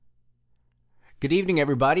Good evening,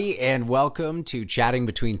 everybody, and welcome to Chatting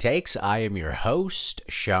Between Takes. I am your host,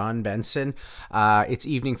 Sean Benson. It's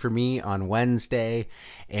evening for me on Wednesday,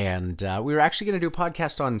 and we were actually going to do a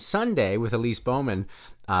podcast on Sunday with Elise Bowman.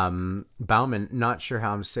 Bauman, not sure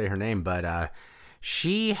how to say her name, but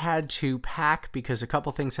she had to pack because a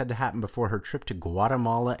couple things had to happen before her trip to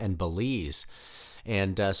Guatemala and Belize.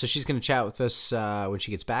 And so she's going to chat with us when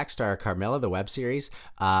she gets back, star Carmilla, the web series.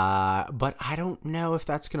 But I don't know if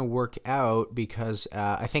that's going to work out because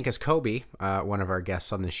I think as Kobe, one of our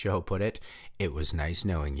guests on the show, put it was nice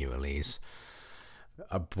knowing you, Elise.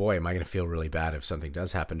 Boy, am I going to feel really bad if something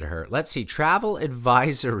does happen to her. Let's see. Travel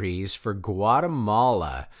advisories for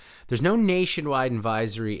Guatemala. There's no nationwide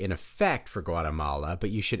advisory in effect for Guatemala, but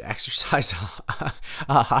you should exercise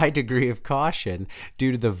a high degree of caution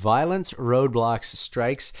due to the violence, roadblocks,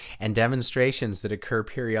 strikes, and demonstrations that occur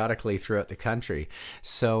periodically throughout the country.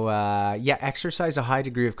 So, exercise a high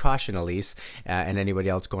degree of caution, Elise, and anybody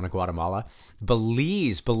else going to Guatemala.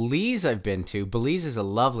 Belize I've been to. Belize is a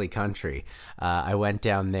lovely country. I went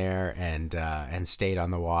down there and stayed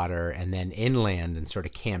on the water and then inland and sort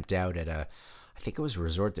of camped out at I think it was a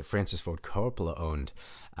resort that Francis Ford Coppola owned.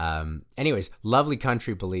 Anyways, lovely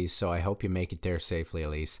country, Belize, so I hope you make it there safely,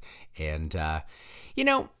 Elise. And,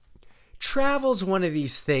 travel's one of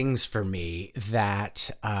these things for me that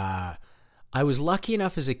I was lucky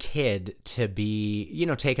enough as a kid to be,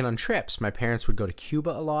 taken on trips. My parents would go to Cuba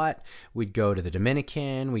a lot. We'd go to the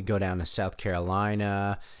Dominican. We'd go down to South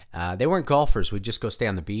Carolina. They weren't golfers. We'd just go stay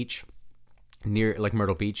on the beach near, like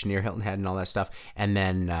Myrtle Beach, near Hilton Head and all that stuff. And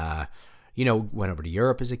then, went over to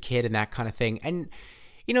Europe as a kid and that kind of thing. And,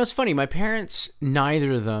 it's funny. My parents,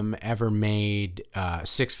 neither of them ever made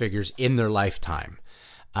six figures in their lifetime.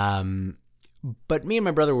 But me and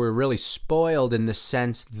my brother were really spoiled in the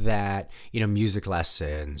sense that, music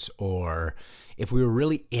lessons or if we were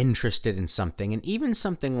really interested in something, and even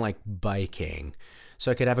something like biking, so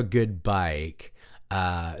I could have a good bike,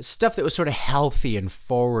 stuff that was sort of healthy and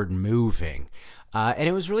forward moving. And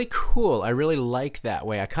it was really cool. I really like that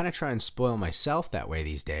way. I kind of try and spoil myself that way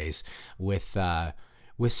these days with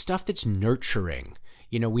stuff that's nurturing.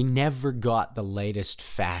 We never got the latest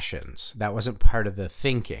fashions. That wasn't part of the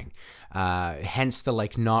thinking. Hence the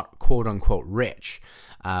not quote unquote rich.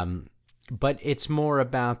 But it's more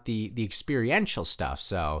about the experiential stuff.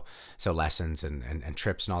 So lessons and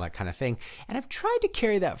trips and all that kind of thing. And I've tried to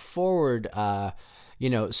carry that forward,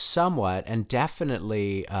 somewhat, and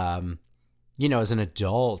definitely, as an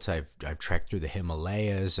adult, I've trekked through the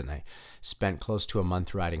Himalayas, and I spent close to a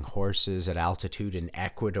month riding horses at altitude in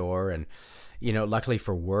Ecuador. And, luckily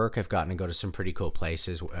for work, I've gotten to go to some pretty cool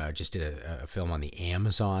places. Just did a film on the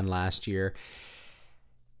Amazon last year.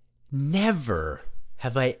 Never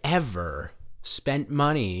have I ever spent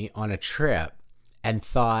money on a trip and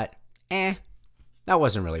thought, that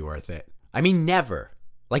wasn't really worth it. I mean, never.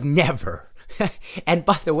 Never. And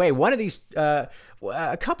by the way, one of these, a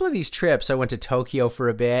couple of these trips, I went to Tokyo for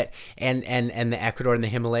a bit and the Ecuador and the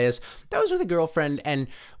Himalayas. That was with a girlfriend, and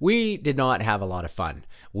we did not have a lot of fun.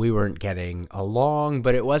 We weren't getting along,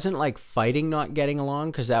 but it wasn't like fighting not getting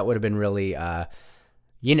along, because that would have been really,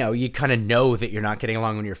 you kind of know that you're not getting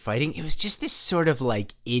along when you're fighting. It was just this sort of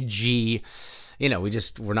idgy,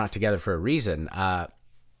 we're not together for a reason.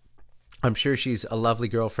 I'm sure she's a lovely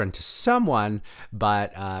girlfriend to someone,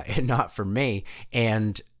 but not for me.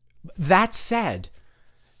 And that said,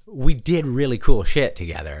 we did really cool shit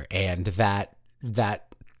together. And that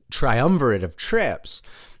triumvirate of trips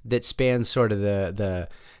that spans sort of the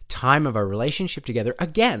time of our relationship together.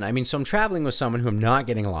 Again, so I'm traveling with someone who I'm not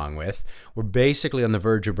getting along with. We're basically on the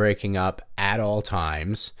verge of breaking up at all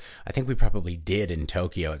times. I think we probably did in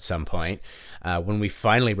Tokyo at some point. When we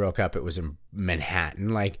finally broke up, it was in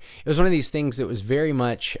Manhattan. It was one of these things that was very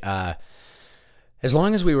much, as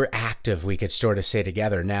long as we were active, we could sort of stay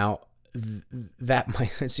together. Now,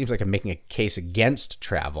 it seems like I'm making a case against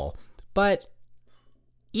travel, but,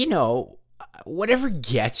 whatever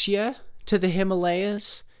gets you to the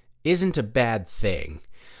Himalayas isn't a bad thing.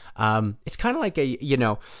 It's kind of like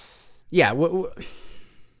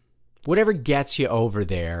whatever gets you over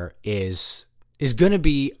there is going to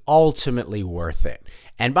be ultimately worth it.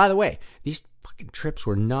 And by the way, these fucking trips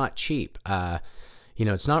were not cheap.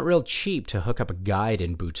 It's not real cheap to hook up a guide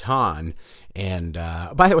in Bhutan. And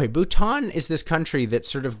by the way, Bhutan is this country that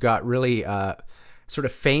sort of got really sort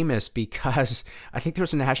of famous because I think there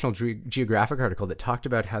was a National Geographic article that talked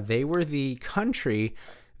about how they were the country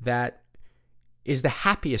that is the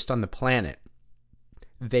happiest on the planet.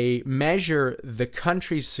 They measure the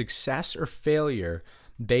country's success or failure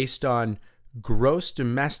based on gross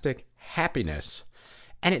domestic happiness.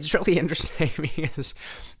 And it's really interesting because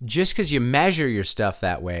just because you measure your stuff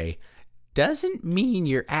that way doesn't mean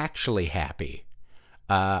you're actually happy.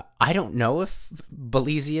 I don't know if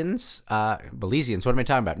Belizeans, what am I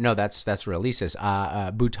talking about? No, that's where Elise is.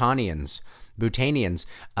 Bhutanians,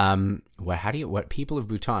 what people of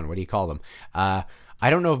Bhutan, what do you call them? I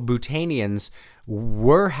don't know if Bhutanians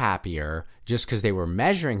were happier just because they were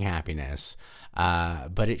measuring happiness,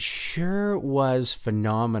 but it sure was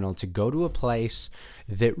phenomenal to go to a place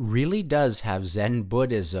that really does have Zen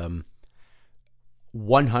Buddhism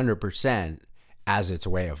 100% as its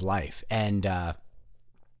way of life. And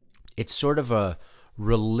it's sort of a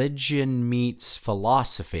religion meets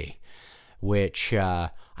philosophy, which I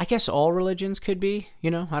guess all religions could be, I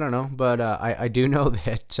don't know. But I do know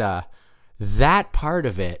that that part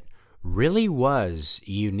of it really was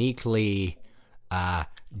uniquely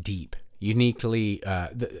deep. Uniquely,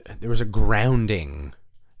 there was a grounding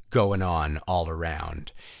going on all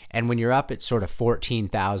around. And when you're up at sort of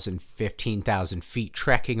 14,000, 15,000 feet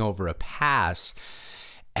trekking over a pass,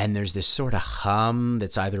 and there's this sort of hum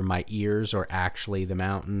that's either my ears or actually the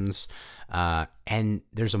mountains, and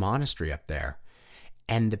there's a monastery up there.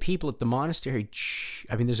 And the people at the monastery,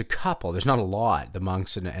 there's a couple, there's not a lot, the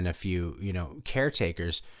monks and a few,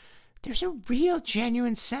 caretakers. There's a real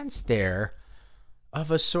genuine sense there of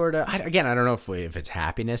a sort of, again, I don't know if it's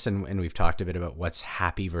happiness, and we've talked a bit about what's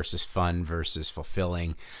happy versus fun versus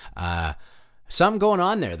fulfilling. Some going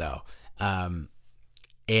on there, though.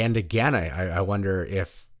 And again, I wonder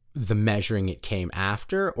if the measuring it came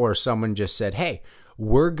after, or someone just said, hey,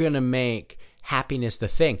 we're going to make happiness the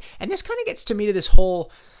thing. And this kind of gets to me to this whole,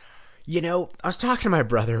 I was talking to my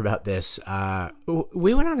brother about this.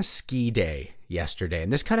 We went on a ski day yesterday,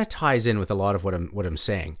 and this kind of ties in with a lot of what I'm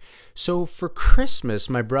saying. So for Christmas,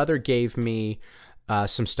 my brother gave me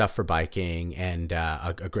some stuff for biking and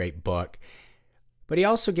a great book, but he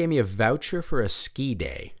also gave me a voucher for a ski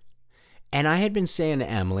day. And I had been saying to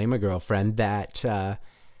Emily, my girlfriend, that I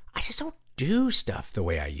just don't do stuff the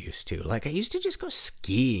way I used to. Like, I used to just go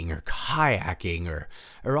skiing or kayaking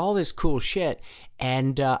or all this cool shit.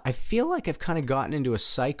 And I feel like I've kind of gotten into a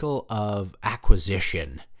cycle of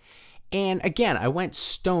acquisition. And again, I went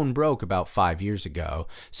stone broke about 5 years ago.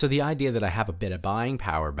 So the idea that I have a bit of buying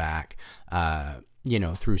power back,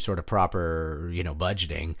 through sort of proper,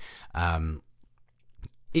 budgeting,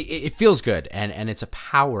 it feels good. And it's a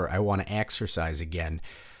power I want to exercise again.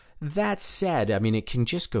 That said, it can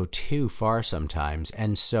just go too far sometimes.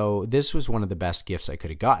 And so this was one of the best gifts I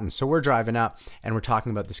could have gotten. So we're driving up and we're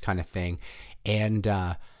talking about this kind of thing. And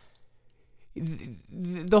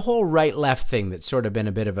the whole right-left thing that's sort of been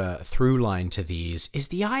a bit of a through line to these is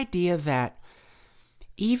the idea that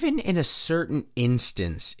even in a certain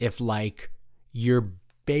instance, if like your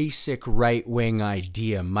basic right-wing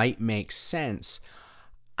idea might make sense,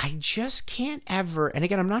 I just can't ever, and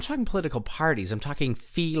again, I'm not talking political parties, I'm talking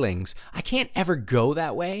feelings. I can't ever go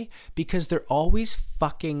that way because they're always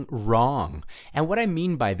fucking wrong. And what I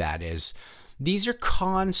mean by that is, these are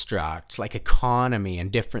constructs like economy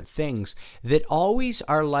and different things that always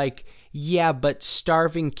are like, yeah, but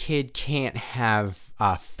starving kid can't have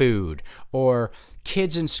food, or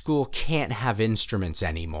kids in school can't have instruments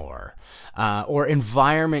anymore, or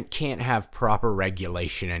environment can't have proper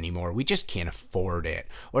regulation anymore. We just can't afford it,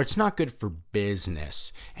 or it's not good for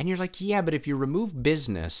business. And you're like, yeah, but if you remove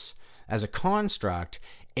business as a construct,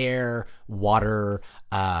 air, water,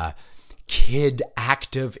 kid,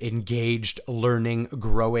 active, engaged, learning,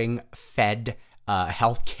 growing, fed,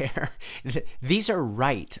 healthcare. These are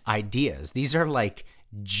right ideas. These are like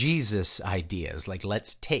Jesus ideas, like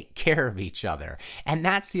let's take care of each other. And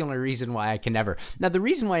that's the only reason why I can never. Now, the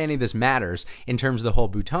reason why any of this matters in terms of the whole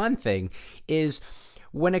Bhutan thing is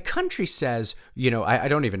when a country says, I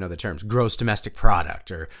don't even know the terms, gross domestic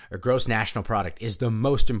product or gross national product is the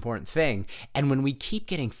most important thing. And when we keep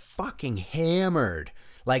getting fucking hammered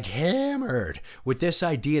with this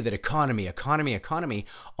idea that economy,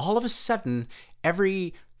 all of a sudden,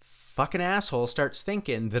 every fucking asshole starts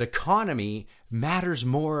thinking that economy matters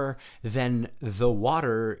more than the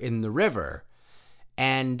water in the river.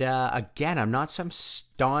 And again, I'm not some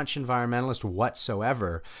staunch environmentalist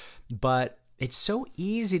whatsoever, but it's so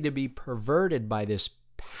easy to be perverted by this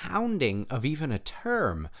pounding of even a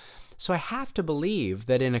term. So I have to believe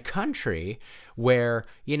that in a country where,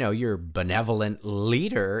 your benevolent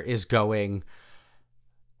leader is going,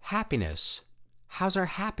 happiness, how's our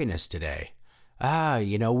happiness today?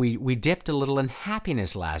 We dipped a little in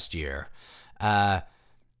happiness last year. And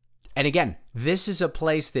again, this is a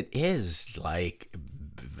place that is like,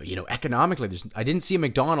 economically, I didn't see a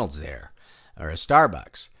McDonald's there or a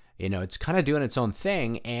Starbucks. It's kind of doing its own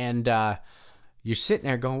thing. And, you're sitting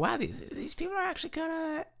there going, wow, these people are actually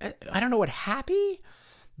kind of, I don't know what, happy,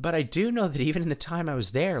 but I do know that even in the time I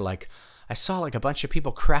was there, like, I saw like a bunch of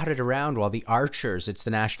people crowded around while the archers, it's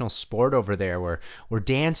the national sport over there, were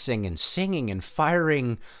dancing and singing and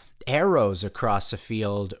firing arrows across the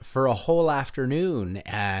field for a whole afternoon.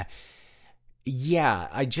 Yeah,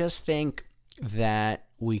 I just think that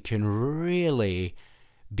we can really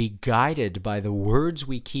be guided by the words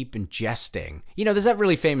we keep ingesting. You know, there's that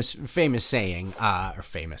really famous saying,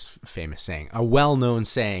 a well-known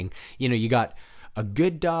saying. You know, you got a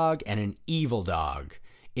good dog and an evil dog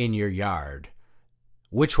in your yard.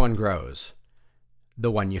 Which one grows?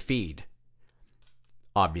 The one you feed.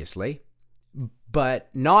 Obviously. But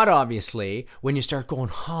not obviously when you start going,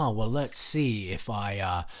 well, let's see if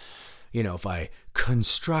I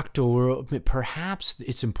construct a world, perhaps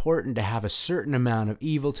it's important to have a certain amount of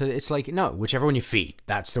evil to, it's like, no, whichever one you feed,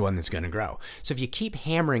 that's the one that's going to grow. So if you keep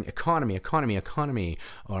hammering economy,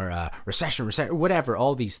 or recession, whatever,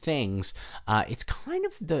 all these things, it's kind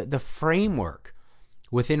of the framework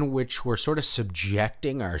within which we're sort of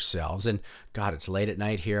subjecting ourselves. And God, it's late at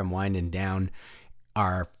night here. I'm winding down.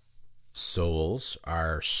 Our souls,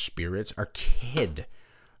 our spirits, our kid,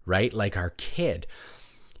 right? Like our kid.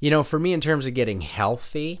 You know, for me, in terms of getting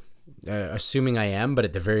healthy, assuming I am, but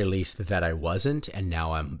at the very least that I wasn't, and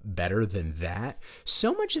now I'm better than that,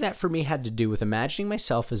 so much of that for me had to do with imagining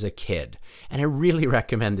myself as a kid. And I really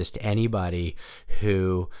recommend this to anybody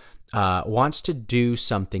who wants to do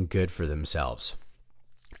something good for themselves.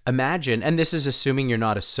 Imagine, and this is assuming you're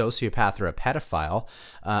not a sociopath or a pedophile,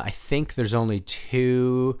 I think there's only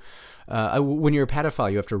two... when you're a pedophile,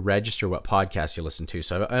 you have to register what podcast you listen to.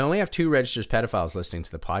 So I only have 2 registered pedophiles listening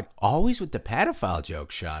to the pod. Always with the pedophile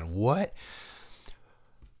joke, Sean. What?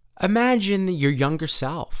 Imagine your younger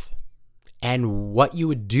self and what you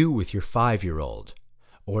would do with your 5-year-old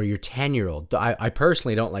or your 10-year-old. I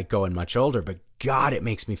personally don't like going much older, but God, it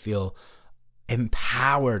makes me feel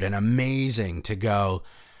empowered and amazing to go,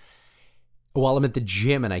 while I'm at the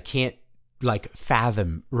gym and I can't like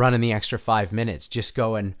fathom running the extra 5 minutes, just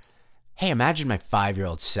going, hey, imagine my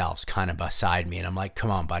 5-year-old self's kind of beside me and I'm like,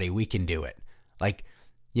 come on, buddy, we can do it. Like,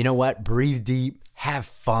 you know what? Breathe deep, have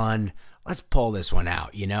fun. Let's pull this one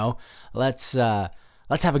out, you know? Let's have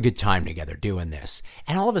a good time together doing this.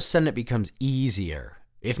 And all of a sudden it becomes easier,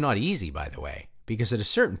 if not easy, by the way, because at a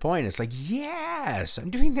certain point it's like, yes, I'm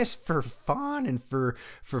doing this for fun and for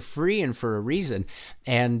free and for a reason.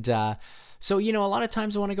 And so, you know, a lot of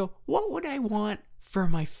times I want to go, what would I want for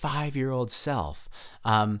my 5-year-old self?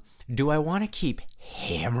 Do I want to keep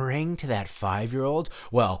hammering to that 5-year-old?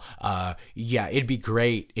 Well, yeah, it'd be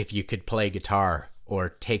great if you could play guitar or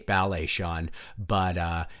take ballet, Sean,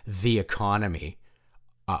 but the economy,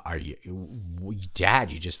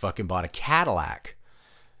 Dad, you just fucking bought a Cadillac.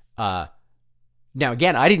 Now,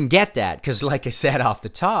 again, I didn't get that because, like I said off the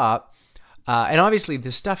top, and obviously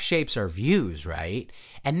this stuff shapes our views, right?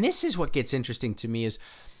 And this is what gets interesting to me is,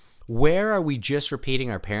 where are we just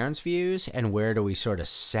repeating our parents' views and where do we sort of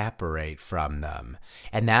separate from them?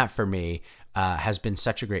 And that for me has been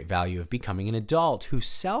such a great value of becoming an adult who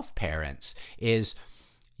self-parents is,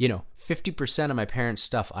 you know, 50% of my parents'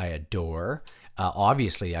 stuff I adore.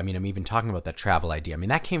 Obviously, I mean, I'm even talking about that travel idea. I mean,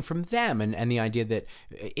 that came from them and the idea that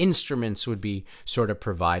instruments would be sort of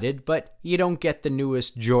provided, but you don't get the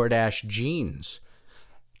newest Jordache jeans.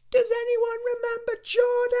 Does anyone remember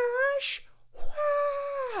Jordache?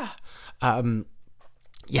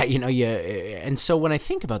 Yeah, you know, and so when I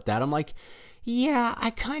think about that, I'm like, yeah,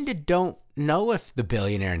 I kind of don't know if the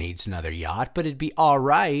billionaire needs another yacht, but it'd be all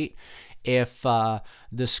right if the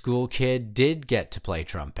school kid did get to play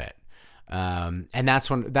trumpet. And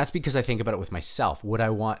that's because I think about it with myself. Would I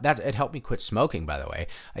want that? It helped me quit smoking, by the way.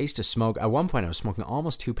 I used to smoke. At one point, I was smoking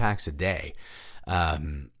almost 2 packs a day.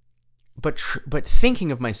 But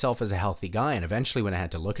thinking of myself as a healthy guy, and eventually when I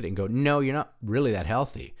had to look at it and go, no, you're not really that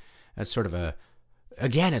healthy. That's sort of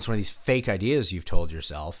again, it's one of these fake ideas you've told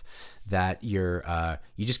yourself that you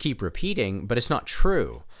just keep repeating, but it's not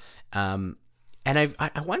true. And I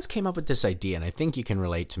once came up with this idea, and I think you can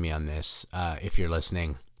relate to me on this if you're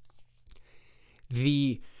listening.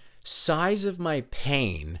 The size of my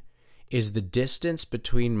pain is the distance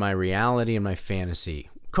between my reality and my fantasy.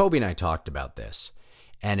 Kobe and I talked about this.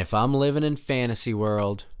 And if I'm living in fantasy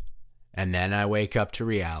world and then I wake up to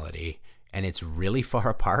reality and it's really far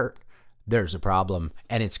apart, there's a problem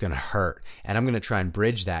and it's going to hurt. And I'm going to try and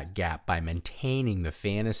bridge that gap by maintaining the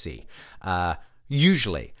fantasy.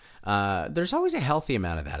 Usually. There's always a healthy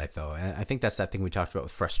amount of that, though. And I think that's that thing we talked about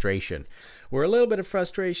with frustration, where a little bit of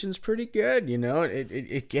frustration is pretty good, you know?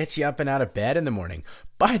 It gets you up and out of bed in the morning.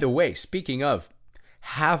 By the way, speaking of,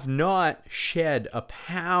 have not shed a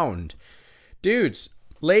pound. Dudes,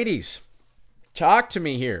 ladies, talk to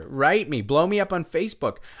me here. Write me. Blow me up on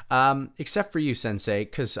Facebook. Except for you, Sensei,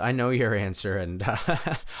 because I know your answer, and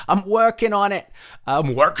I'm working on it.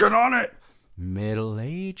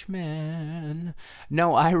 Middle-aged man.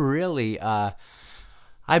 No, I really...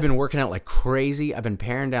 I've been working out like crazy. I've been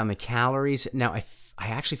paring down the calories. Now, I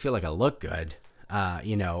actually feel like I look good.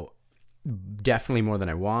 Definitely more than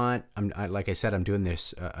I want. Like I said, I'm doing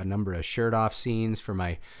this a number of shirt-off scenes for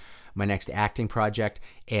my next acting project.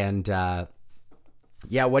 And, what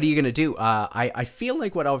are you going to do? I feel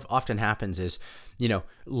like what often happens is,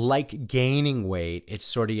 like gaining weight, it's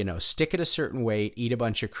sort of, stick at a certain weight, eat a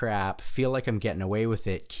bunch of crap, feel like I'm getting away with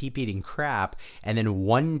it, keep eating crap, and then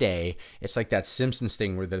one day, it's like that Simpsons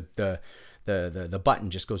thing where the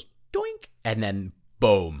button just goes doink, and then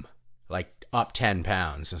boom, like up 10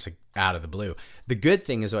 pounds. It's like out of the blue. The good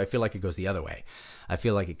thing is, though, I feel like it goes the other way. I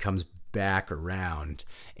feel like it comes back around,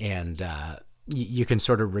 and you can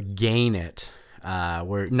sort of regain it.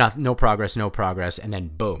 Where no progress, and then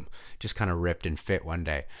boom, just kind of ripped and fit one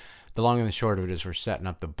day. The long and the short of it is we're setting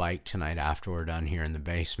up the bike tonight after we're done here in the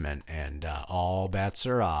basement, and all bets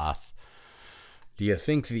are off. Do you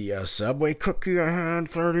think the Subway cookie I had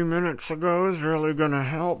 30 minutes ago is really going to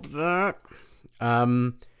help that?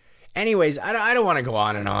 Anyways, I don't want to go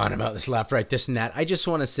on and on about this left, right, this and that. I just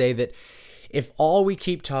want to say that if all we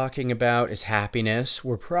keep talking about is happiness,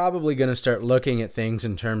 we're probably going to start looking at things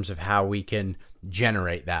in terms of how we can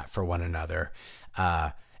generate that for one another.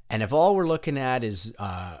 And if all we're looking at is,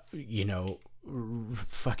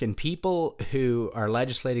 fucking people who are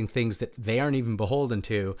legislating things that they aren't even beholden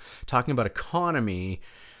to, talking about economy,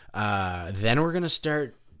 then we're going to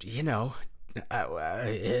start,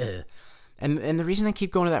 And the reason I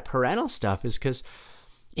keep going to that parental stuff is because,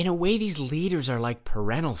 in a way, these leaders are like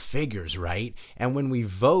parental figures, right? And when we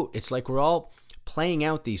vote, it's like we're all playing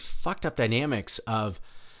out these fucked up dynamics of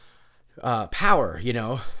power.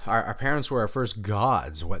 Our parents were our first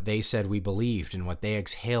gods. What they said we believed, and what they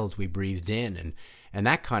exhaled we breathed in, and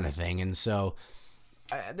that kind of thing. And so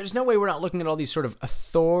there's no way we're not looking at all these sort of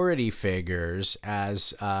authority figures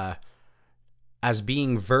as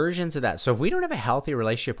being versions of that. So if we don't have a healthy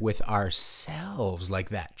relationship with ourselves, like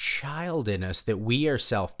that child in us that we are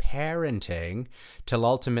self-parenting till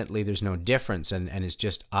ultimately there's no difference and it's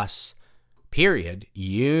just us, period,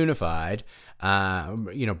 unified,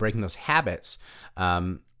 breaking those habits,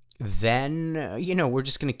 then, we're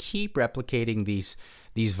just going to keep replicating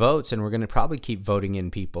these votes, and we're going to probably keep voting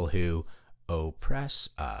in people who oppress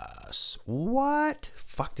us. What?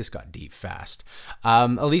 Fuck, this got deep fast.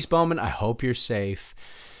 Elise Bowman, I hope you're safe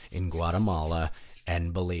in Guatemala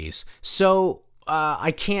and Belize. So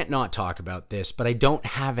I can't not talk about this, but I don't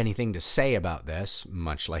have anything to say about this,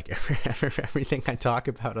 much like everything I talk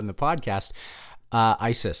about on the podcast.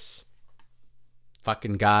 ISIS.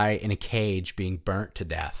 Fucking guy in a cage being burnt to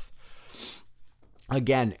death.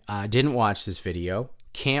 Again, didn't watch this video.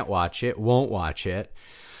 Can't watch it. Won't watch it.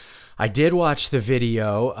 I did watch the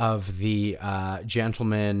video of the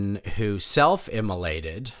gentleman who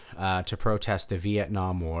self-immolated to protest the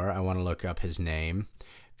Vietnam War. I want to look up his name.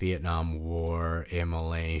 Vietnam War,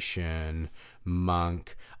 immolation,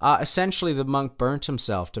 monk. Essentially, the monk burnt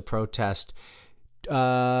himself to protest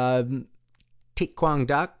Thich Quang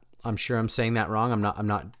Duc. I'm sure I'm saying that wrong. I'm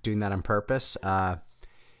not doing that on purpose.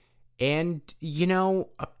 And,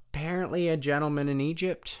 apparently a gentleman in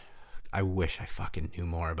Egypt... I wish I fucking knew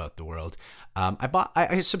more about the world.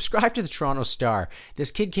 I subscribed to the Toronto Star.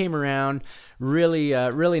 This kid came around,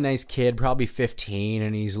 really nice kid, probably 15,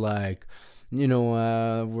 and he's like,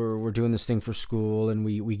 we're doing this thing for school, and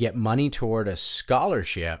we get money toward a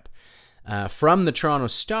scholarship from the Toronto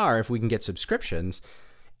Star if we can get subscriptions,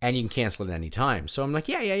 and you can cancel at any time. So I'm like,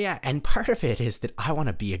 yeah. And part of it is that I want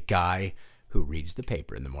to be a guy who reads the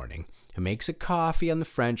paper in the morning, who makes a coffee on the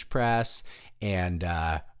French press and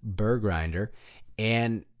burr grinder,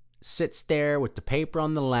 and sits there with the paper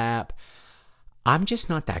on the lap. I'm just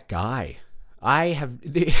not that guy.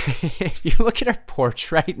 If you look at our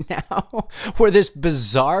porch right now, we're this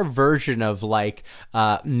bizarre version of like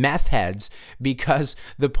meth heads, because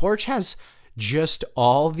the porch has just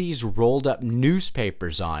all these rolled up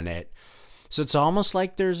newspapers on it. So it's almost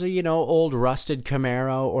like there's a, old rusted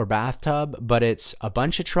Camaro or bathtub, but it's a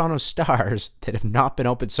bunch of Toronto Stars that have not been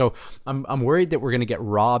opened. So I'm worried that we're going to get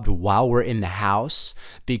robbed while we're in the house,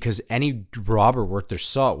 because any robber worth their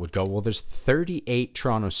salt would go, well, there's 38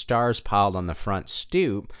 Toronto Stars piled on the front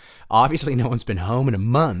stoop. Obviously, no one's been home in a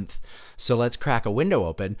month, so let's crack a window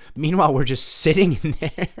open. Meanwhile, we're just sitting in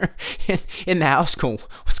there in the house going,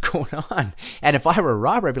 what's going on? And if I were a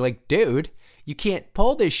robber, I'd be like, dude, you can't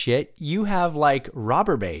pull this shit. You have like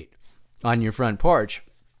rubber bait on your front porch.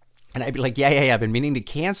 And I'd be like, yeah, I've been meaning to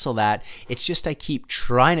cancel that. It's just I keep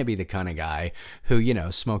trying to be the kind of guy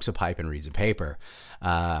who, smokes a pipe and reads a paper.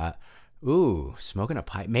 Smoking a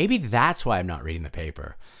pipe. Maybe that's why I'm not reading the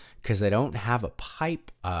paper, because I don't have a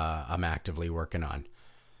pipe I'm actively working on.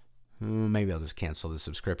 Maybe I'll just cancel the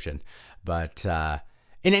subscription. But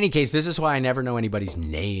in any case, this is why I never know anybody's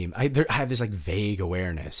name. I have this like vague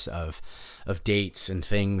awareness of dates and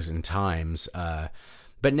things and times.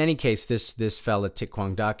 But in any case, this fella, Thich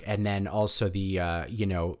Quang Duc, and then also the,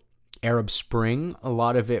 Arab Spring, a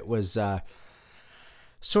lot of it was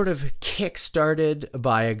sort of kick-started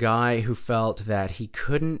by a guy who felt that he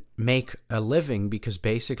couldn't make a living because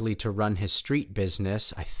basically to run his street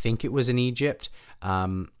business, I think it was in Egypt.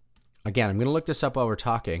 Again, I'm going to look this up while we're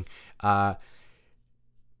talking. I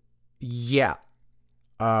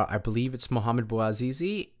believe it's Mohammed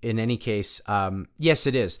Bouazizi. In any case, yes,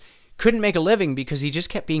 it is. Couldn't make a living because he just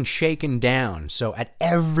kept being shaken down. So at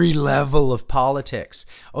every level of politics,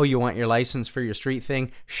 you want your license for your street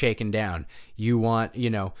thing? Shaken down. You want,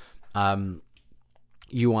 you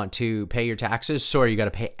want to pay your taxes? Sorry, you got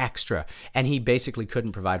to pay extra. And he basically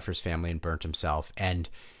couldn't provide for his family and burnt himself. And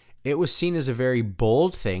it was seen as a very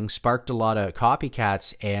bold thing, sparked a lot of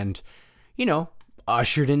copycats, and,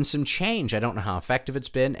 ushered in some change. I don't know how effective it's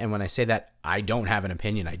been. And when I say that, I don't have an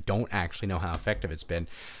opinion. I don't actually know how effective it's been.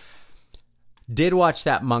 Did watch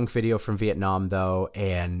that monk video from Vietnam, though,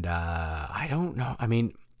 and I don't know. I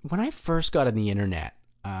mean, when I first got on the internet,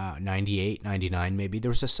 98, 99 maybe,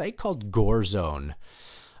 there was a site called Gore Zone.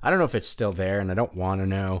 I don't know if it's still there, and I don't want to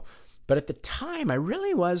know. But at the time, I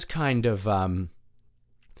really was kind of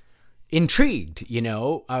intrigued,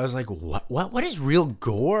 I was like, what does real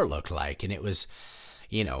gore look like? And it was,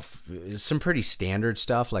 some pretty standard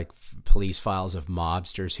stuff, like police files of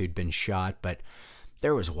mobsters who'd been shot, but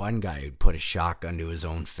there was one guy who'd put a shotgun to his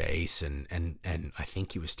own face, and I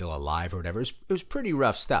think he was still alive or whatever. It was pretty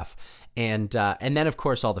rough stuff. And then, of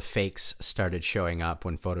course, all the fakes started showing up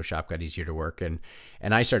when Photoshop got easier to work, and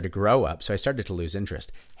I started to grow up, so I started to lose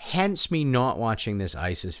interest. Hence me not watching this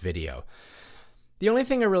ISIS video. The only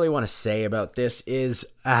thing I really want to say about this is,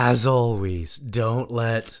 as always, don't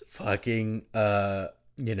let fucking,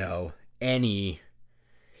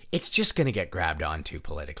 it's just going to get grabbed onto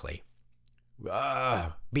politically.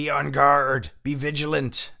 Be on guard, be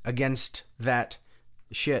vigilant against that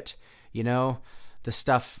shit. The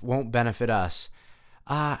stuff won't benefit us.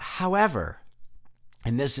 However,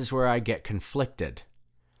 and this is where I get conflicted,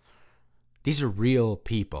 these are real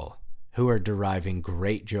people who are deriving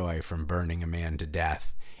great joy from burning a man to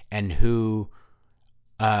death, and who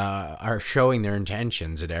are showing their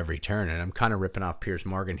intentions at every turn. And I'm kind of ripping off Piers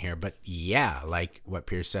Morgan here, but yeah, like what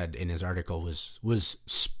Piers said in his article was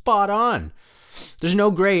spot on. There's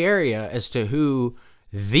no gray area as to who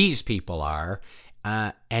these people are.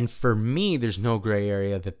 And for me, there's no gray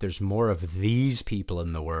area that there's more of these people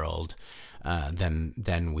in the world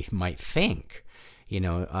than we might think.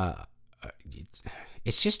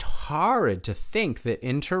 It's just horrid to think that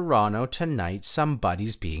in Toronto tonight,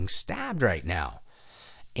 somebody's being stabbed right now.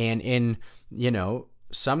 And in,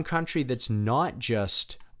 some country that's not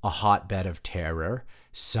just a hotbed of terror,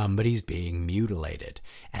 somebody's being mutilated.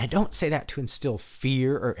 And I don't say that to instill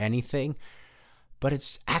fear or anything, but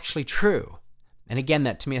it's actually true. And again,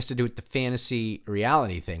 that to me has to do with the fantasy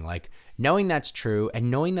reality thing. Like, knowing that's true and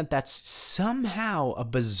knowing that that's somehow a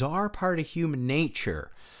bizarre part of human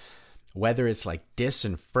nature, whether it's like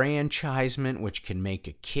disenfranchisement, which can make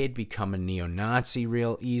a kid become a neo-Nazi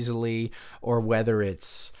real easily, or whether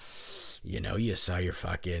it's, you saw your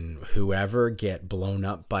fucking whoever get blown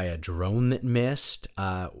up by a drone that missed.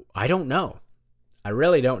 I don't know. I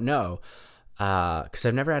really don't know, because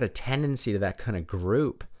I've never had a tendency to that kind of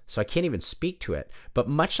group, so I can't even speak to it. But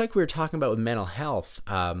much like we were talking about with mental health,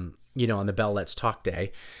 on the Bell Let's Talk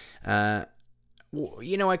Day, I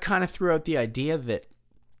kind of threw out the idea that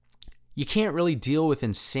you can't really deal with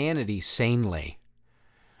insanity sanely.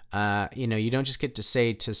 You don't just get to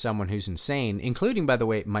say to someone who's insane, including, by the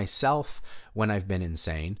way, myself when I've been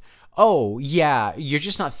insane, oh, yeah, you're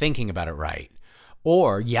just not thinking about it right.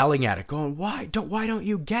 Or yelling at it, going, why don't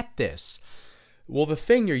you get this? Well, the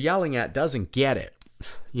thing you're yelling at doesn't get it,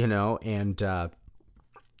 and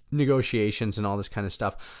negotiations and all this kind of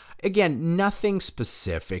stuff. Again, nothing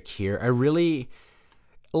specific here. I really,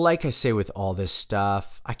 like I say with all this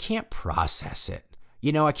stuff, I can't process it.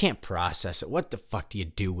 I can't process it. What the fuck do you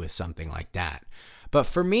do with something like that? But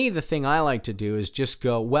for me, the thing I like to do is just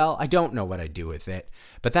go, well, I don't know what I do with it,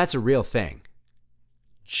 but that's a real thing.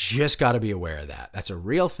 Just got to be aware of that. That's a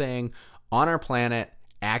real thing on our planet,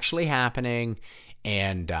 actually happening,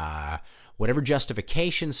 and whatever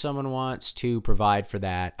justification someone wants to provide for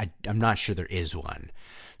that, I'm not sure there is one.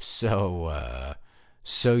 So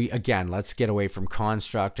again, let's get away from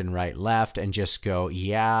construct and right left and just go,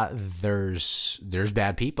 yeah, there's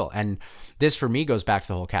bad people. And this for me goes back to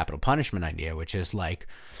the whole capital punishment idea, which is like,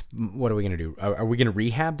 what are we going to do? Are we going to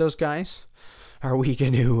rehab those guys? Are we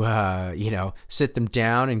going to, sit them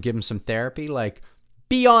down and give them some therapy? Like,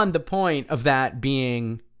 beyond the point of that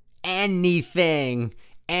being anything,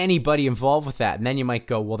 anybody involved with that. And then you might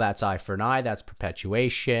go, well, that's eye for an eye. That's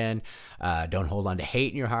perpetuation. Don't hold on to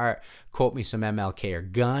hate in your heart. Quote me some MLK or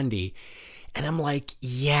Gandhi. And I'm like,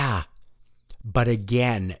 yeah. But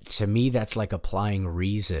again, to me, that's like applying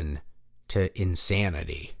reason to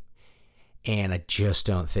insanity. And I just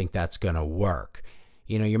don't think that's going to work.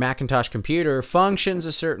 Your Macintosh computer functions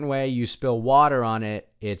a certain way. You spill water on it,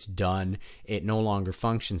 it's done. It no longer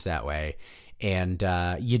functions that way. And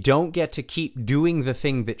you don't get to keep doing the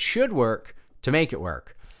thing that should work to make it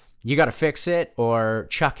work. You got to fix it or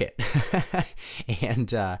chuck it.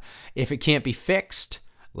 And if it can't be fixed,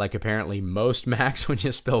 like apparently most Macs when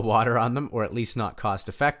you spill water on them, or at least not cost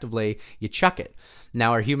effectively, you chuck it.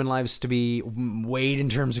 Now, are human lives to be weighed in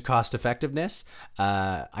terms of cost effectiveness?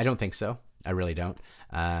 I don't think so. I really don't.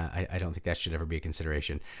 I don't think that should ever be a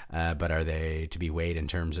consideration. But are they to be weighed in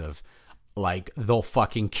terms of, like, they'll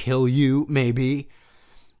fucking kill you, maybe?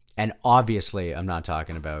 And obviously, I'm not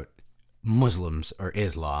talking about Muslims or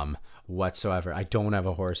Islam whatsoever. I don't have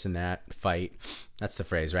a horse in that fight. That's the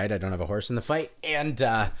phrase, right? I don't have a horse in the fight. And,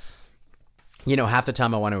 half the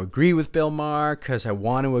time I want to agree with Bill Maher because I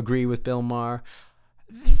want to agree with Bill Maher.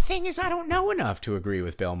 The thing is, I don't know enough to agree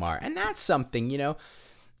with Bill Maher. And that's something,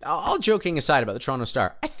 all joking aside about the Toronto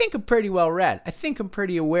Star, I think I'm pretty well read. I think I'm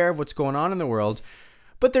pretty aware of what's going on in the world.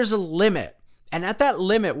 But there's a limit. And at that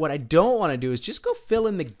limit, what I don't want to do is just go fill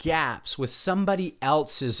in the gaps with somebody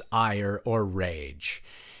else's ire or rage.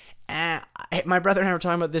 And my brother and I were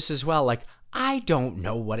talking about this as well. Like, I don't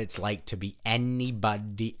know what it's like to be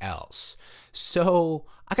anybody else. So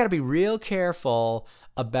I got to be real careful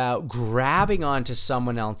about grabbing onto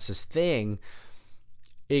someone else's thing.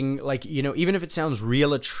 Even if it sounds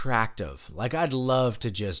real attractive. Like, I'd love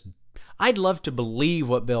to believe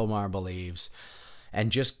what Bill Maher believes. And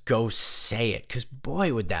just go say it, because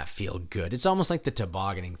boy, would that feel good. It's almost like the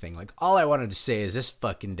tobogganing thing. Like, all I wanted to say is this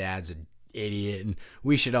fucking dad's an idiot, and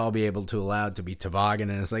we should all be able to allowed to be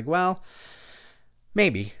tobogganing. And it's like, well,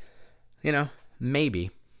 maybe,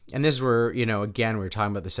 maybe. And this is where, again, we were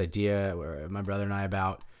talking about this idea, where my brother and I,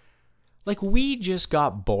 about, like, we just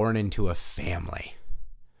got born into a family.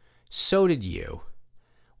 So did you.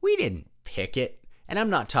 We didn't pick it. And I'm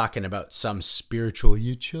not talking about some spiritual,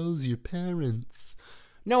 you chose your parents.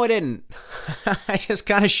 No, I didn't. I just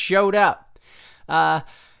kind of showed up.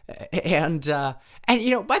 And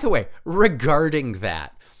by the way, regarding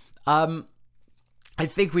that, I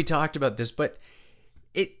think we talked about this, but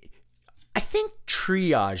I think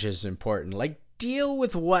triage is important. Like, deal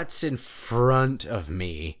with what's in front of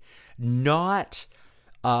me, not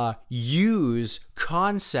use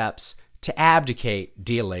concepts to abdicate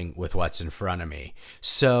dealing with what's in front of me.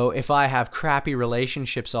 So if I have crappy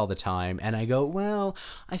relationships all the time and I go, well,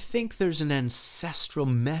 I think there's an ancestral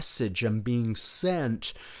message I'm being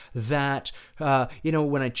sent that,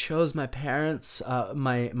 when I chose my parents,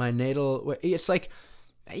 my natal, it's like,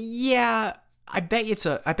 yeah, I bet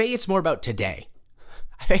it's more about today.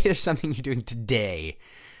 I bet there's something you're doing today,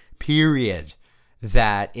 period,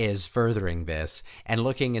 that is furthering this, and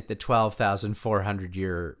looking at the 12,400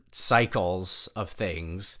 year cycles of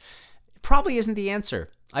things probably isn't the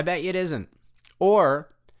answer. I bet you it isn't.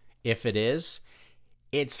 Or if it is,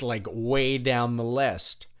 it's like way down the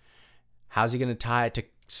list. How's he going to tie it to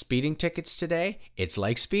speeding tickets today? It's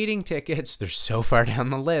like speeding tickets. They're so far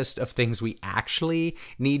down the list of things we actually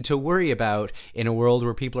need to worry about in a world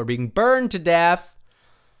where people are being burned to death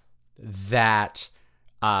that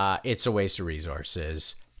it's a waste of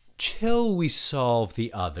resources till we solve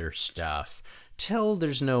the other stuff, till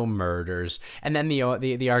there's no murders. And then the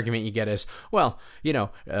argument you get is, well,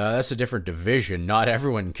 that's a different division. Not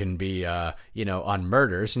everyone can be, on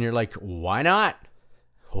murders. And you're like, why not?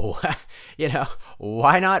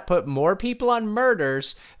 Why not put more people on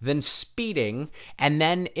murders than speeding? And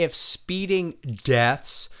then if speeding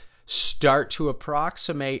deaths start to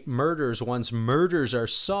approximate murders, once murders are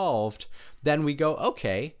solved, then we go,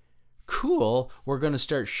 okay, cool, we're going to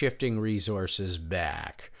start shifting resources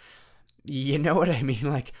back. You know what I mean?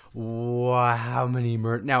 Like, wow, how many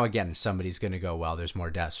Now, again, somebody's going to go, well, there's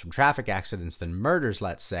more deaths from traffic accidents than murders,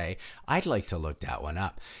 let's say. I'd like to look that one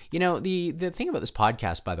up. You know, the thing about this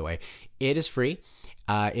podcast, by the way, it is free.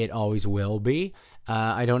 It always will be.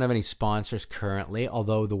 I don't have any sponsors currently,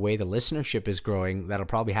 although the way the listenership is growing, that'll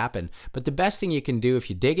probably happen. But the best thing you can do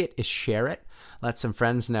if you dig it is share it. Let some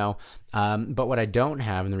friends know. But what I don't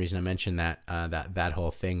have, and the reason I mentioned that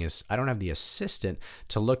whole thing is I don't have the assistant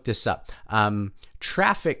to look this up.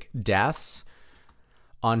 Traffic deaths,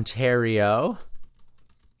 Ontario,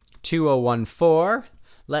 2014.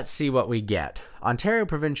 Let's see what we get. Ontario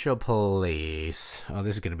Provincial Police. Oh,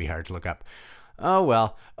 this is going to be hard to look up. Oh,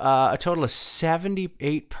 well, a total of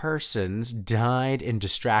 78 persons died in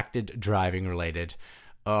distracted driving related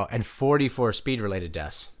and 44 speed-related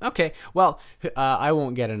deaths. Okay, well, I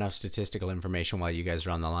won't get enough statistical information while you guys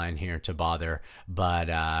are on the line here to bother, but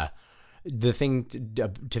the thing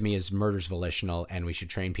to me is murder's volitional, and we should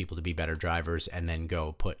train people to be better drivers and then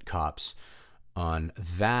go put cops on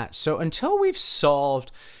that. So until we've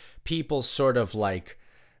solved people sort of like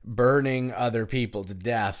burning other people to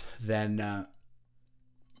death, then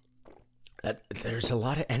there's a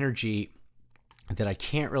lot of energy that I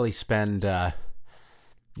can't really spend,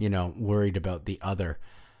 worried about the other.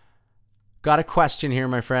 Got a question here,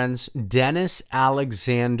 my friends. Dennis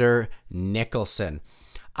Alexander Nicholson.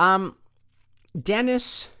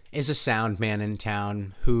 Dennis is a sound man in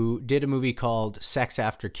town who did a movie called Sex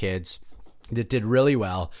After Kids that did really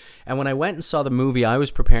well. And when I went and saw the movie, I was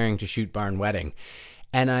preparing to shoot Barn Wedding.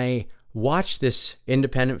 And I watched this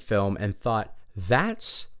independent film and thought,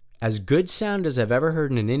 that's as good sound as I've ever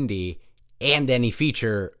heard in an indie and any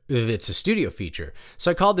feature that's a studio feature.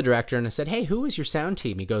 So I called the director and I said, hey, who was your sound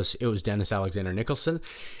team? He goes, it was Dennis Alexander Nicholson,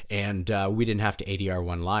 and we didn't have to ADR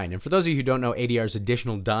one line. And for those of you who don't know, ADR is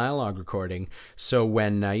additional dialogue recording. So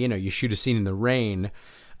when, you shoot a scene in the rain,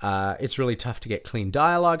 it's really tough to get clean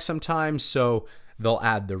dialogue sometimes. So they'll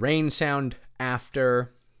add the rain sound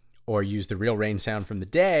after, or use the real rain sound from the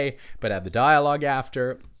day, but add the dialogue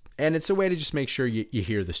after. And it's a way to just make sure you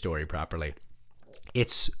hear the story properly.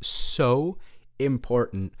 It's so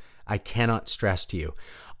important. I cannot stress to you.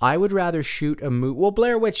 I would rather shoot a movie. Well,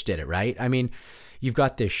 Blair Witch did it, right? I mean, you've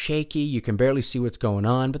got this shaky, you can barely see what's going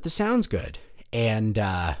on, but the sound's good. And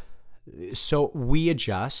so we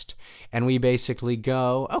adjust and we basically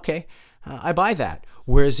go, okay, I buy that.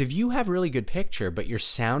 Whereas if you have really good picture, but your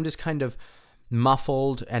sound is kind of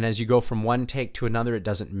muffled, and as you go from one take to another, it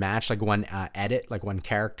doesn't match, like one edit, like one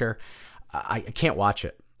character, I can't watch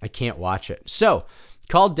it. I can't watch it. So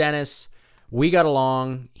called Dennis. We got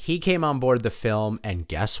along. He came on board the film, and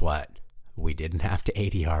guess what? We didn't have to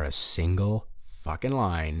ADR a single fucking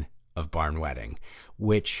line of Barn Wedding,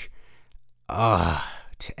 which, to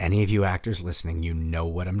any of you actors listening, you know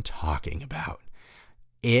what I'm talking about.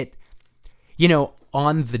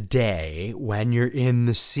 On the day when you're in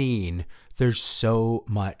the scene, there's so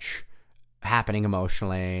much happening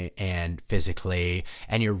emotionally and physically,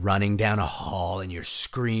 and you're running down a hall and you're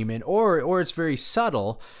screaming, or it's very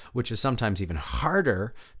subtle, which is sometimes even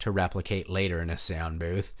harder to replicate later in a sound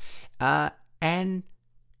booth. And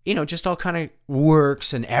just all kind of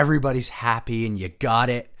works and everybody's happy and you got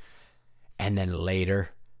it. And then later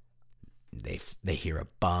they hear a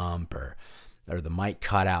bump or the mic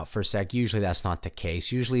cut out for a sec. Usually that's not the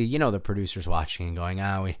case. Usually, the producer's watching and going,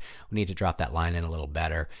 we need to drop that line in a little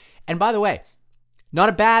better. And by the way, not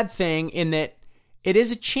a bad thing in that it is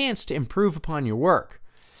a chance to improve upon your work.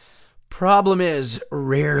 Problem is,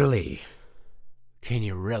 rarely can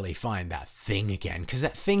you really find that thing again, because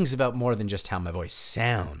that thing's about more than just how my voice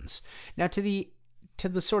sounds. Now, to the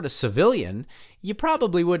sort of civilian, you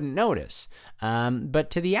probably wouldn't notice. But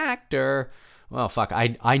to the actor, well, fuck,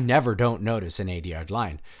 I never don't notice an ADR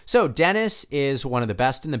line. So Dennis is one of the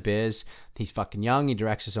best in the biz. He's fucking young. He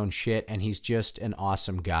directs his own shit, and he's just an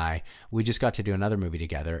awesome guy. We just got to do another movie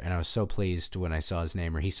together, and I was so pleased when I saw his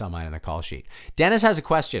name, or he saw mine on the call sheet. Dennis has a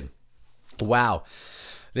question. Wow.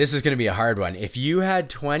 This is going to be a hard one. If you had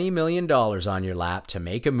 $20 million on your lap to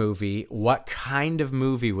make a movie, what kind of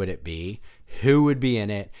movie would it be? Who would be in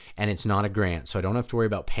it? And it's not a grant, so I don't have to worry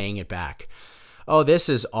about paying it back. Oh, this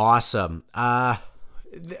is awesome. How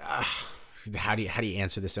do you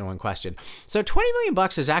answer this in one question? So $20 million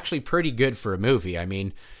is actually pretty good for a movie. I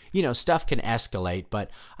mean, stuff can escalate, but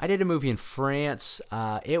I did a movie in France.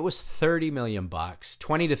 It was $30 million,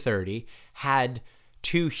 20 to 30, had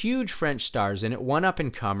two huge French stars in it, one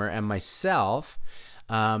up-and-comer and myself.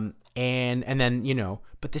 and then,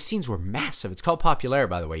 but the scenes were massive. It's called Populaire,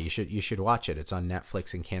 by the way. You should watch it. It's on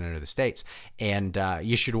Netflix in Canada or the States, and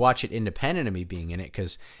you should watch it independent of me being in it,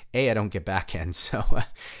 because I don't get back end, so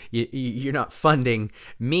you're not funding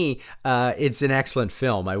me. It's an excellent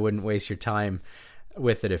film. I wouldn't waste your time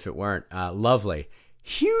with it if it weren't. Lovely,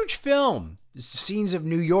 huge film. Scenes of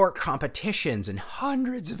New York competitions and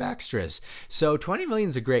hundreds of extras. So 20 million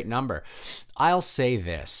is a great number. I'll say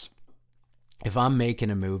this. If I'm making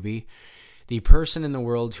a movie, the person in the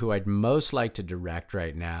world who I'd most like to direct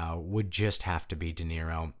right now would just have to be De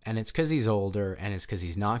Niro. And it's because he's older, and it's because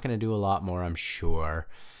he's not going to do a lot more, I'm sure.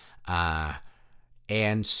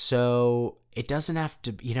 And so it doesn't have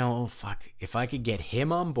to, if I could get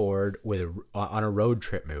him on board on a road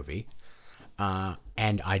trip movie,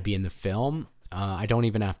 and I'd be in the film. I don't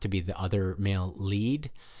even have to be the other male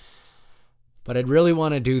lead, but I'd really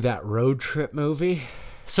want to do that road trip movie.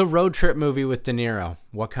 So road trip movie with De Niro.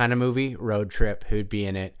 What kind of movie? Road trip. Who'd be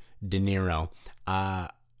in it? De Niro.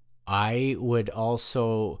 I would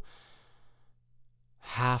also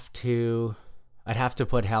I'd have to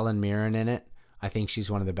put Helen Mirren in it. I think she's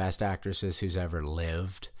one of the best actresses who's ever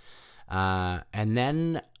lived. And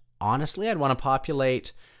then, honestly, I'd want to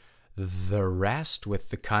populate the rest with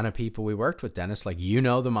the kind of people we worked with, Dennis. Like, you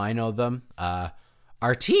know them, I know them.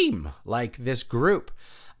 Our team, like this group.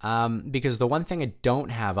 Because the one thing I don't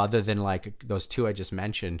have, other than like those two I just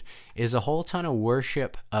mentioned, is a whole ton of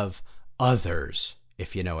worship of others,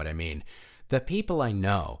 if you know what I mean. The people I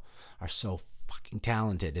know are so fucking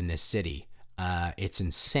talented in this city. It's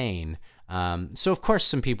insane. So of course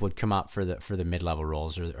some people would come up for the mid-level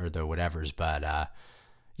roles or the whatevers, but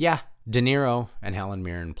yeah, De Niro and Helen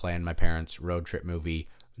Mirren playing my parents' road trip movie.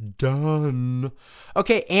 Done.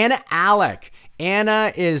 Okay, Anna Alec.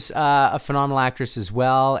 Anna is a phenomenal actress as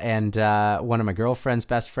well, and one of my girlfriend's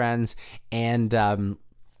best friends. And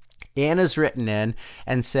Anna's written in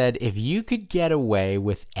and said, if you could get away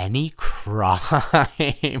with any crime,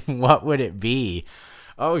 what would it be?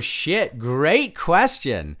 Oh, shit. Great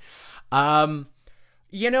question. For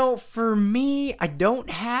me, I don't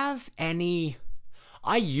have any.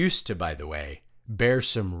 I used to, by the way, bear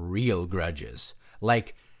some real grudges.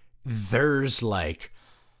 Like, there's like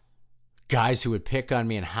guys who would pick on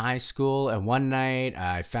me in high school. And one night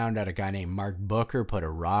I found out a guy named Mark Booker put a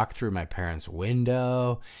rock through my parents'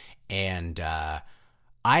 window. And I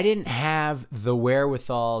didn't have the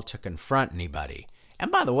wherewithal to confront anybody.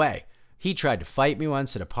 And by the way, he tried to fight me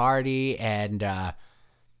once at a party. And I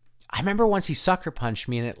remember once he sucker punched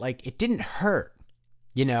me, and it didn't hurt.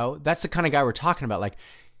 That's the kind of guy we're talking about. Like,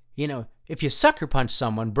 if you sucker punch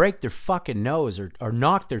someone, break their fucking nose or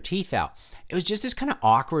knock their teeth out. It was just this kind of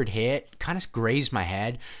awkward hit, kind of grazed my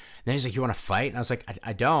head. And then he's like, you want to fight? And I was like,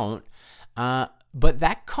 I don't. But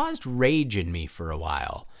that caused rage in me for a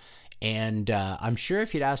while. And I'm sure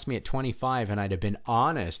if you'd asked me at 25 and I'd have been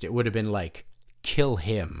honest, it would have been like, kill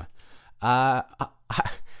him. I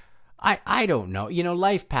don't know.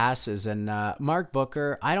 Life passes, and Mark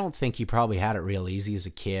Booker, I don't think he probably had it real easy as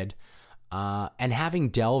a kid. And having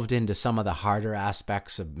delved into some of the harder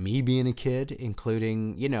aspects of me being a kid,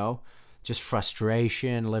 including, just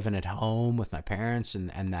frustration, living at home with my parents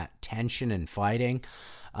and that tension and fighting.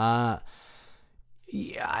 I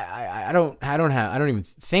don't even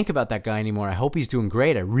think about that guy anymore. I hope he's doing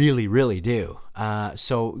great. I really, really do.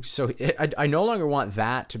 So I no longer want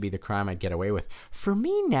that to be the crime I'd get away with. For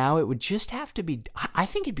me now, it would just have to be, I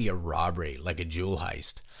think it'd be a robbery, like a jewel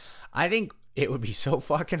heist. I think it would be so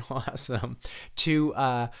fucking awesome to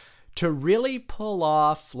really pull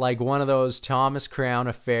off like one of those Thomas Crown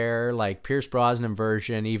Affair, like Pierce Brosnan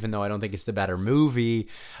version, even though I don't think it's the better movie,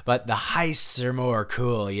 but the heists are more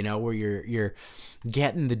cool, where you're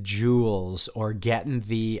getting the jewels or getting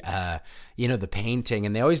the, the painting.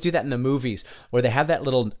 And they always do that in the movies where they have that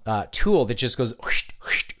little tool that just goes,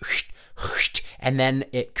 and then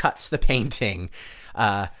it cuts the painting.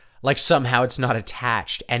 Like somehow it's not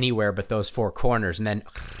attached anywhere but those four corners, and then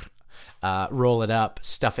roll it up,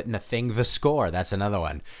 stuff it in the thing. The Score, that's another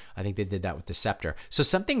one. I think they did that with The Scepter. So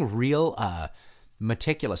something real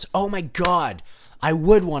meticulous. Oh my God, I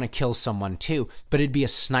would want to kill someone too, but it'd be a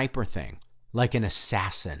sniper thing, like an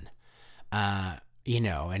assassin. And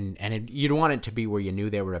you'd want it to be where you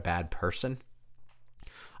knew they were a bad person.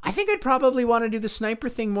 I think I'd probably want to do the sniper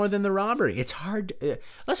thing more than the robbery. It's hard.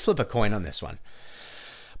 Let's flip a coin on this one.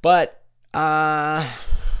 But, yeah,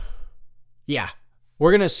 we're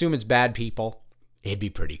going to assume it's bad people. It'd be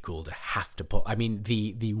pretty cool to have to pull. I mean,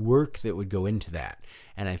 the work that would go into that.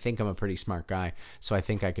 And I think I'm a pretty smart guy. So I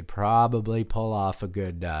think I could probably pull off a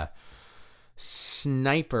good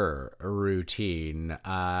sniper routine.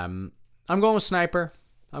 I'm going with sniper.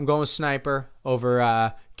 I'm going with sniper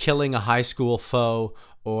over killing a high school foe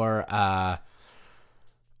or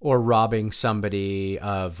robbing somebody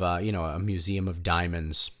of a museum of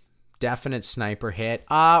diamonds. Definite sniper hit.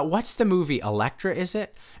 What's the movie? Elektra, is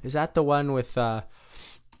it? Is that the one with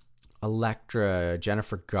Elektra,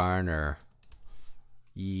 Jennifer Garner?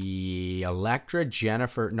 Elektra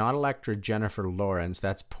Jennifer, not Elektra Jennifer Lawrence.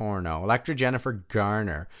 That's porno. Elektra Jennifer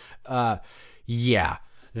Garner. Yeah,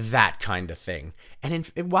 that kind of thing. And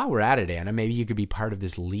while we're at it, Anna, maybe you could be part of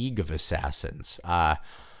this League of Assassins.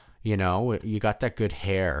 You got that good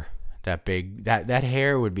hair, that big that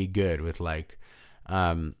hair would be good with like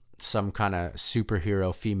some kind of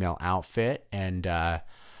superhero female outfit, and I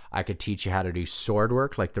could teach you how to do sword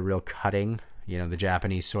work, like the real cutting, the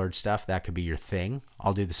Japanese sword stuff. That could be your thing.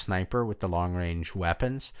 I'll do the sniper with the long range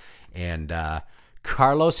weapons, and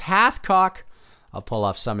Carlos Hathcock, I'll pull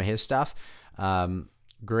off some of his stuff.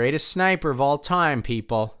 Greatest sniper of all time,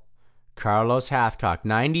 people. Carlos Hathcock,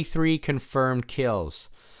 93 confirmed kills.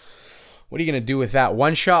 What are you going to do with that?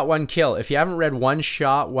 One shot, one kill. If you haven't read One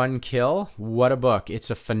Shot, One Kill, what a book. It's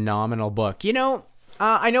a phenomenal book.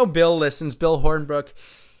 I know Bill listens, Bill Hornbrook.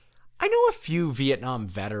 I know a few Vietnam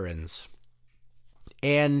veterans.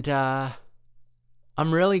 And I'm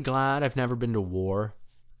really glad I've never been to war.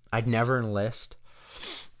 I'd never enlist.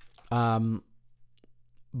 But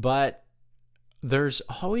there's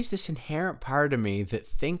always this inherent part of me that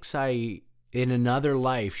thinks I, in another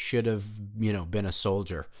life, should have, been a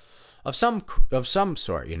soldier. Of some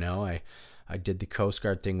sort, I did the Coast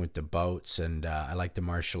Guard thing with the boats, and I like the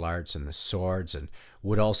martial arts and the swords, and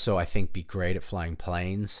would also, I think, be great at flying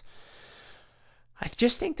planes. I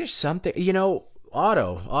just think there's something,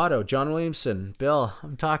 Otto, John Williamson, Bill,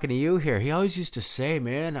 I'm talking to you here. He always used to say,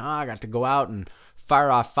 man, I got to go out and fire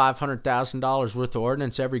off $500,000 worth of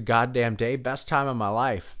ordnance every goddamn day. Best time of my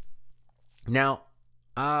life. Now,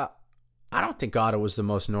 I don't think Otto was the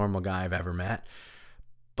most normal guy I've ever met.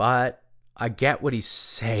 But I get what he's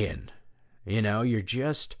saying.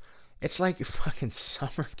 It's like fucking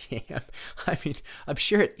summer camp. I mean, I'm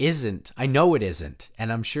sure it isn't. I know it isn't. And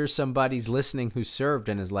I'm sure somebody's listening who served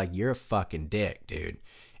and is like, you're a fucking dick, dude.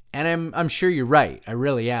 And I'm sure you're right. I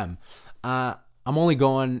really am. I'm only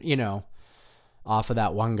going, off of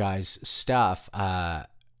that one guy's stuff.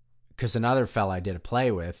 Because another fella I did a play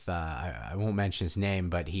with, I won't mention his name,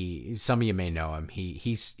 but some of you may know him.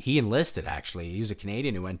 He enlisted, actually. He was a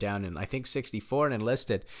Canadian who went down in, I think, 1964 and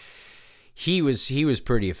enlisted. He was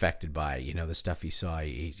pretty affected by, the stuff he saw.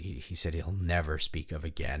 He said he'll never speak of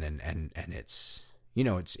again, and it's,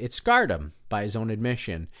 it scarred him by his own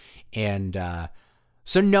admission. And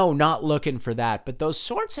so no, not looking for that, but those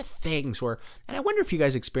sorts of things where, and I wonder if you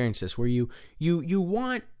guys experience this, where you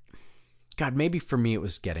want. God, maybe for me it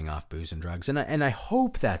was getting off booze and drugs, and I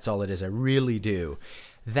hope that's all it is. I really do.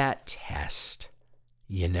 That test,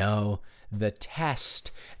 the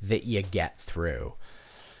test that you get through.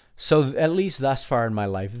 So at least thus far in my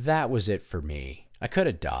life, that was it for me. I could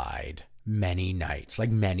have died many nights, like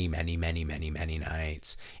many, many, many, many, many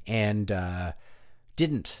nights, and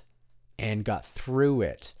didn't, and got through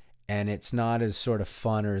it. And it's not as sort of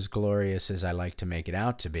fun or as glorious as I like to make it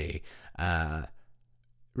out to be.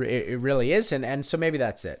 It really isn't, and so maybe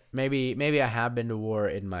that's it. Maybe I have been to war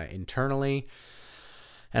internally,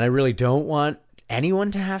 and I really don't want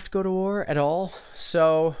anyone to have to go to war at all.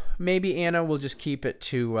 So maybe Anna will just keep it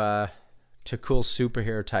to cool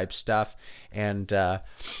superhero type stuff. And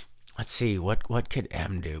let's see, what could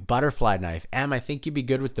M do? Butterfly knife. M, I think you'd be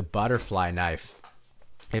good with the butterfly knife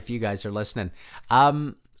if you guys are listening.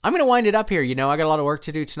 I'm going to wind it up here. I got a lot of work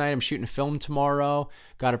to do tonight. I'm shooting a film tomorrow.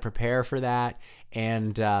 Got to prepare for that.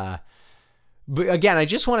 And but again, I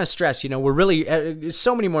just want to stress, we're really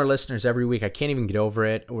so many more listeners every week. I can't even get over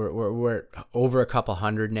it. We're over a couple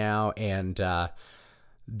hundred now, and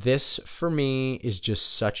this for me is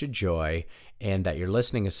just such a joy, and that you're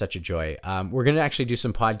listening is such a joy. We're going to actually do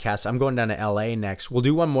some podcasts. I'm going down to LA next. We'll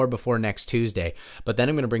do one more before next Tuesday, but then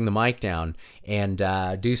I'm going to bring the mic down and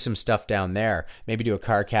do some stuff down there. Maybe do a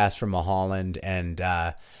car cast from Mulholland and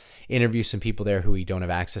interview some people there who we don't have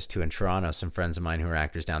access to in Toronto, some friends of mine who are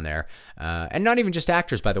actors down there. And not even just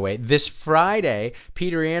actors, by the way. This Friday,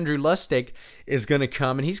 Peter Andrew Lustig is going to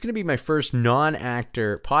come, and he's going to be my first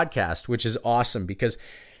non-actor podcast, which is awesome because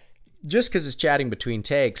it's chatting between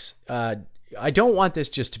takes, I don't want this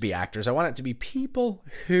just to be actors. I want it to be people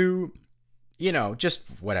who, just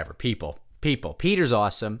whatever, people. Peter's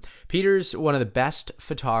awesome. Peter's one of the best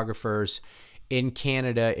photographers in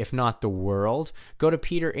Canada, if not the world. Go to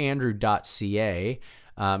peterandrew.ca.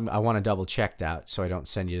 I want to double check that so I don't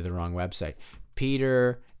send you to the wrong website.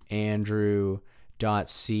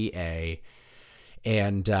 peterandrew.ca.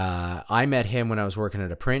 And I met him when I was working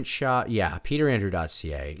at a print shop. Yeah,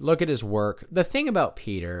 peterandrew.ca. Look at his work. The thing about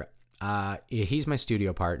Peter, he's my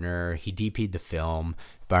studio partner. He DP'd the film,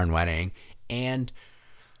 Barn Wedding. And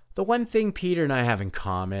the one thing Peter and I have in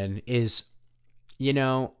common is,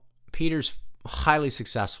 Peter's highly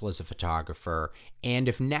successful as a photographer. And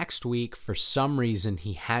if next week, for some reason,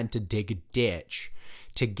 he had to dig a ditch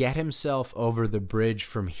to get himself over the bridge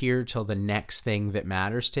from here till the next thing that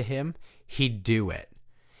matters to him, he'd do it.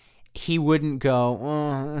 He wouldn't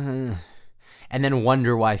go, and then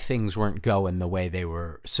wonder why things weren't going the way they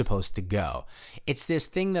were supposed to go. It's this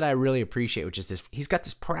thing that I really appreciate, which is this, he's got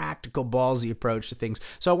this practical, ballsy approach to things.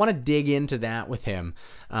 So I want to dig into that with him.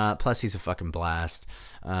 Plus, he's a fucking blast.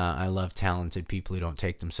 I love talented people who don't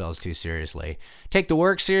take themselves too seriously. Take the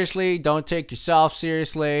work seriously, don't take yourself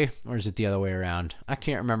seriously. Or is it the other way around? I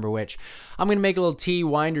can't remember which. I'm going to make a little tea,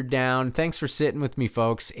 wind her down. Thanks for sitting with me,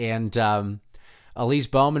 folks. And Elise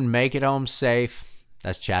Bowman, make it home safe.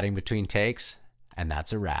 That's Chatting Between Takes. And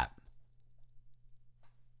that's a wrap.